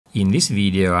In this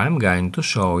video, I'm going to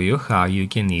show you how you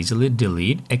can easily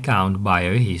delete account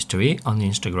bio history on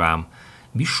Instagram.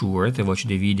 Be sure to watch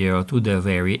the video to the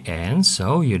very end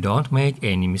so you don't make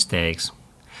any mistakes.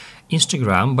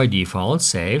 Instagram by default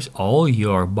saves all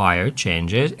your bio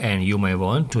changes and you may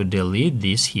want to delete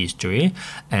this history.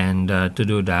 And to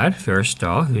do that, first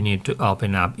off, you need to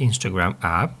open up Instagram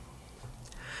app.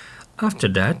 After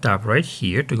that, tap right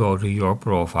here to go to your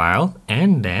profile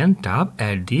and then tap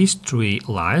at these three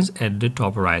lines at the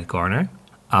top right corner.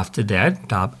 After that,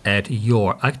 tap at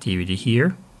your activity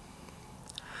here.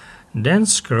 Then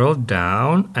scroll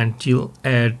down until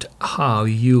at how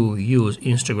you use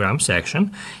Instagram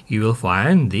section. You will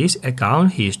find this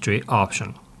account history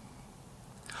option.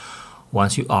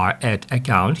 Once you are at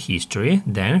account history,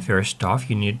 then first off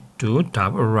you need to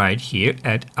tap right here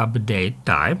at update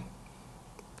type.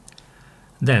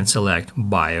 Then select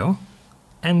bio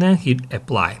and then hit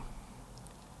apply.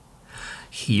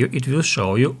 Here it will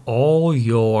show you all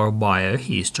your bio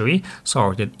history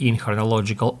sorted in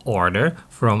chronological order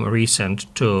from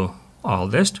recent to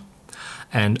oldest.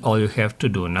 And all you have to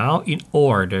do now in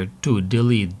order to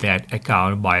delete that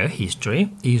account bio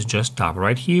history is just tap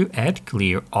right here at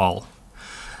clear all.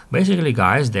 Basically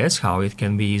guys, that's how it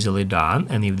can be easily done,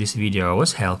 and if this video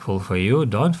was helpful for you,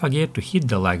 don't forget to hit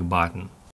the like button.